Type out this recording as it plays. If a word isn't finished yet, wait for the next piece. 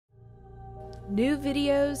New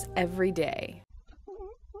videos every day.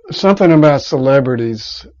 Something about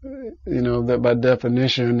celebrities, that by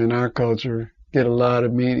definition in our culture get a lot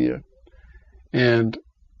of media. And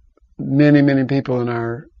many, many people in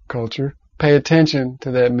our culture pay attention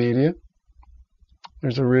to that media.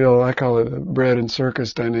 There's a real, I call it a bread and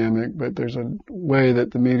circus dynamic, but there's a way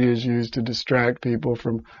that the media is used to distract people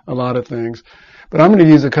from a lot of things. But I'm going to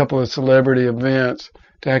use a couple of celebrity events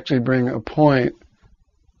to actually bring a point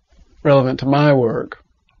relevant to my work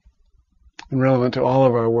and relevant to all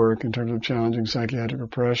of our work in terms of challenging psychiatric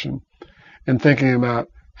repression and thinking about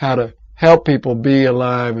how to help people be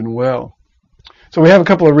alive and well. So we have a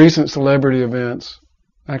couple of recent celebrity events,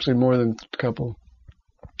 actually more than a couple.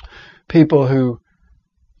 People who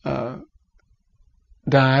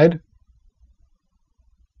died.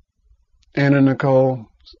 Nicole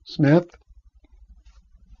Smith,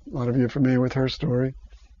 a lot of you are familiar with her story,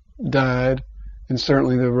 died, and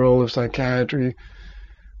certainly the role of psychiatry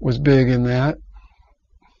was big in that.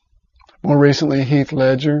 More recently, Heath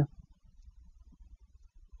Ledger,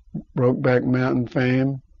 Brokeback Mountain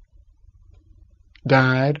fame,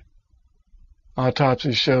 died.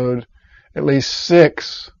 Autopsy showed at least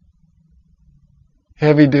 6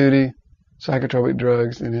 heavy-duty psychotropic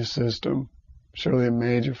drugs in his system, surely a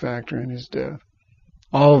major factor in his death.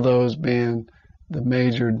 All of those being the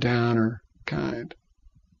major downer kind.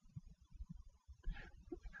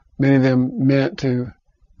 Many of them meant to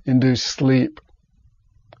induce sleep.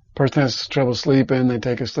 Person has trouble sleeping, they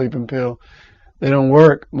take a sleeping pill. They don't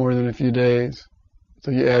work more than a few days,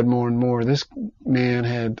 so you add more and more. This man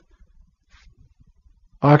had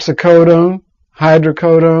oxycodone,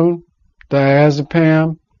 hydrocodone,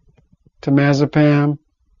 diazepam, temazepam,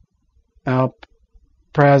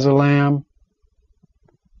 alprazolam.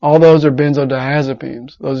 All those are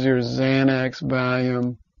benzodiazepines. Those are your Xanax,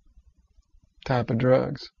 Valium type of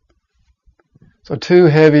drugs. So 2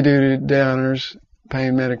 heavy-duty downers,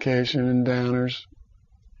 pain medication and downers.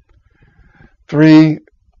 3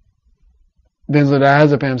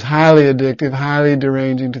 benzodiazepams, highly addictive, highly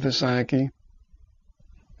deranging to the psyche.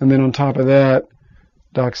 And then on top of that,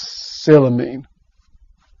 doxylamine,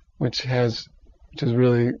 which is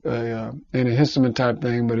really a antihistamine type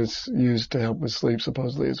thing, but it's used to help with sleep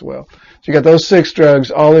supposedly as well. So you got those 6 drugs,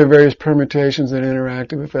 all their various permutations and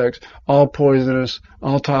interactive effects, all poisonous,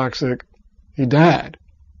 all toxic. He died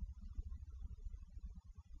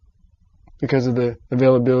because of the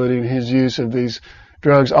availability and his use of these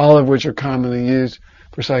drugs, all of which are commonly used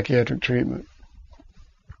for psychiatric treatment.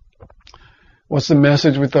 What's the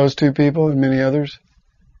message with those 2 people and many others?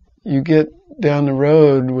 You get down the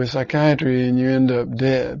road with psychiatry and you end up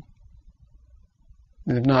dead.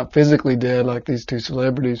 And if not physically dead like these 2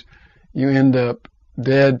 celebrities, you end up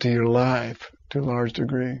dead to your life to a large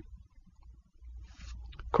degree.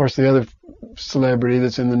 Of course, the other celebrity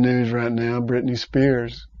that's in the news right now, Britney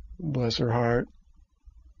Spears, bless her heart.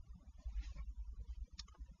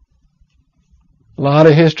 A lot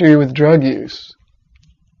of history with drug use.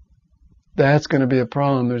 That's going to be a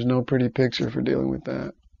problem. There's no pretty picture for dealing with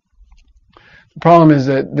that. The problem is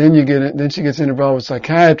that then she gets involved with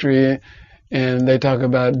psychiatry and they talk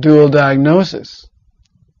about dual diagnosis.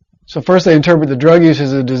 So first they interpret the drug use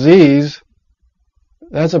as a disease.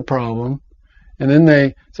 That's a problem. And then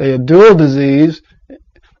they say a dual disease,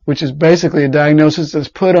 which is basically a diagnosis that's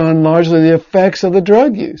put on largely the effects of the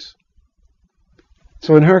drug use.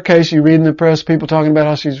 So in her case, you read in the press people talking about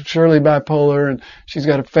how she's surely bipolar and she's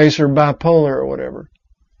got to face her bipolar or whatever.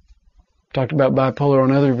 Talked about bipolar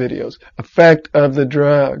on other videos. Effect of the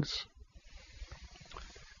drugs.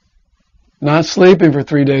 Not sleeping for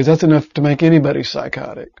 3 days, that's enough to make anybody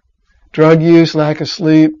psychotic. Drug use, lack of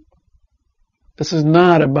sleep. This is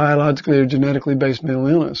not a biologically or genetically based mental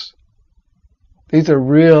illness. These are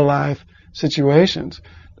real life situations.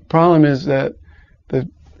 The problem is that the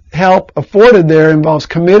help afforded there involves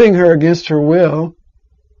committing her against her will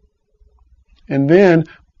and then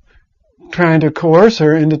trying to coerce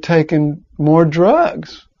her into taking more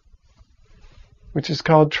drugs, which is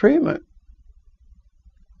called treatment.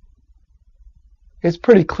 It's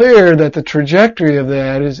pretty clear that the trajectory of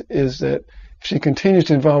that is that if she continues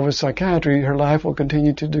to involve with psychiatry, her life will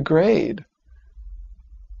continue to degrade.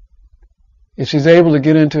 If she's able to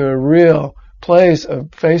get into a real place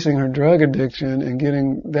of facing her drug addiction and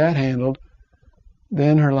getting that handled,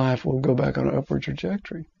 then her life will go back on an upward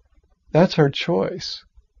trajectory. That's her choice.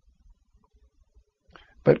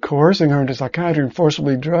 But coercing her into psychiatry and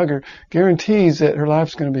forcibly drug her guarantees that her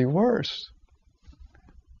life's going to be worse.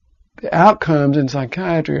 The outcomes in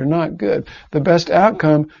psychiatry are not good. The best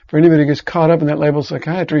outcome for anybody who gets caught up in that label of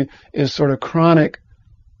psychiatry is sort of chronic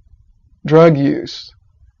drug use.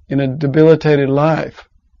 in a debilitated life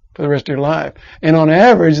for the rest of your life. And on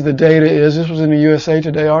average, the data is, this was in a USA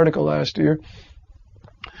Today article last year,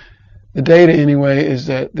 the data anyway is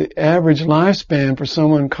that the average lifespan for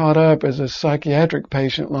someone caught up as a psychiatric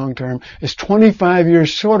patient long term is 25 years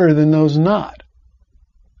shorter than those not.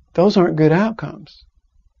 Those aren't good outcomes.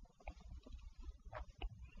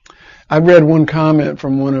 I read one comment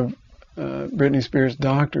from one of Britney Spears'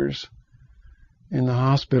 doctors in the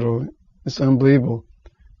hospital. It's unbelievable.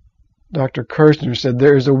 Dr. Kirshner said,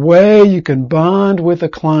 there is a way you can bond with a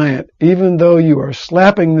client even though you are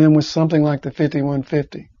slapping them with something like the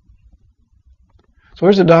 5150. So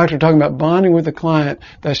here's a doctor talking about bonding with a client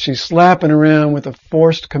that she's slapping around with a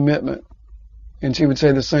forced commitment. And she would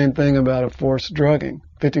say the same thing about a forced drugging.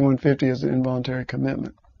 5150 is an involuntary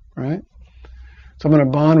commitment, right? So I'm going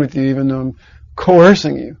to bond with you even though I'm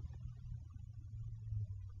coercing you.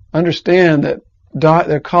 Understand that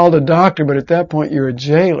they're called a doctor, but at that point you're a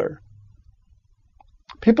jailer.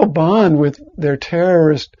 People bond with their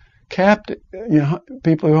terrorist captive,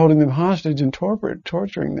 people who are holding them hostage and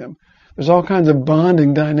torturing them. There's all kinds of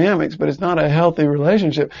bonding dynamics, but it's not a healthy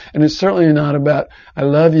relationship. And it's certainly not about, I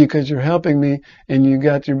love you because you're helping me and you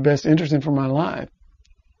got your best interest in for my life.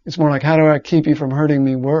 It's more like, how do I keep you from hurting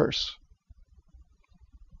me worse?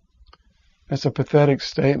 That's a pathetic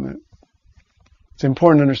statement. It's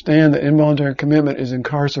important to understand that involuntary commitment is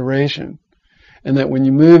incarceration. And that when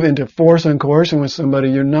you move into force and coercion with somebody,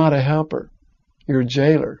 you're not a helper. You're a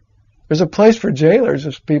jailer. There's a place for jailers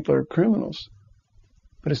if people are criminals.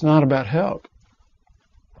 But it's not about help.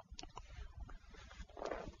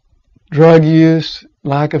 Drug use,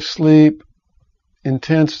 lack of sleep,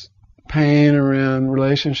 intense pain around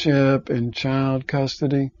relationship and child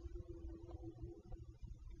custody.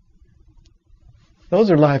 Those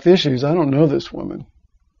are life issues. I don't know this woman.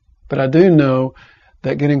 But I do know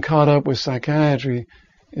that getting caught up with psychiatry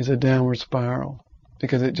is a downward spiral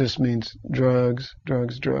because it just means drugs,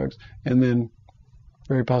 and then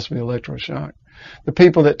very possibly electroshock. The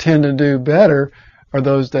people that tend to do better are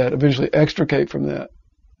those that eventually extricate from that.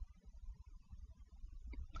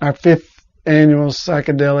 Our 5th annual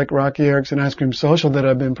Psychedelic Roky, Erickson Ice Cream Social that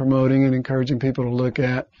I've been promoting and encouraging people to look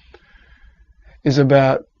at is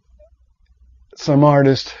about some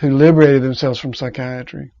artists who liberated themselves from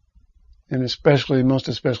psychiatry, and most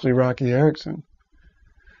especially Roky Erickson,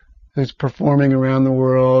 who's performing around the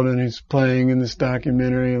world and he's playing in this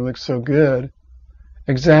documentary and looks so good.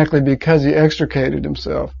 Exactly because he extricated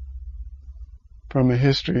himself from a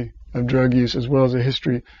history of drug use as well as a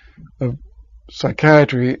history of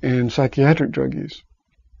psychiatry and psychiatric drug use.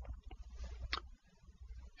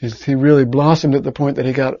 He really blossomed at the point that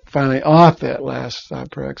he got finally off that last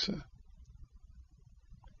Zyprexa.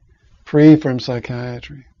 Free from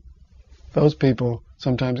psychiatry. Those people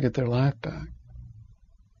sometimes get their life back.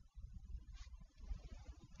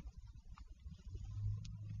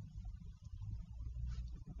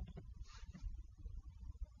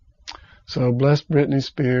 So bless Britney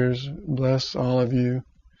Spears, bless all of you,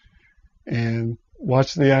 and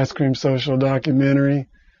watch the Ice Cream Social documentary.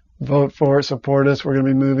 Vote for it, support us. We're going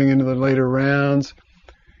to be moving into the later rounds,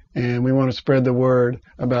 and we want to spread the word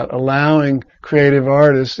about allowing creative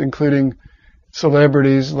artists, including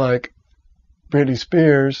celebrities like Britney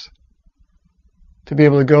Spears, to be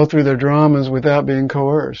able to go through their dramas without being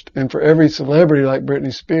coerced. And for every celebrity like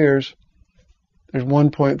Britney Spears, there's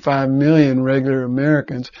 1.5 million regular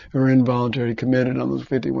Americans who are involuntarily committed on those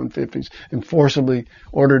 5150s and forcibly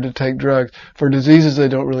ordered to take drugs for diseases they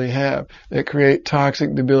don't really have that create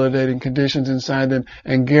toxic, debilitating conditions inside them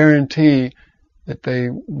and guarantee that they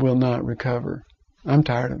will not recover. I'm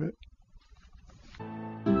tired of it.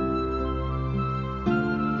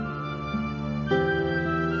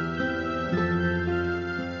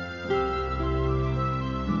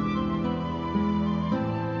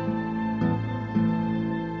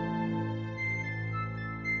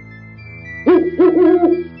 Woo,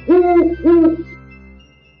 woo, woo, woo, woo.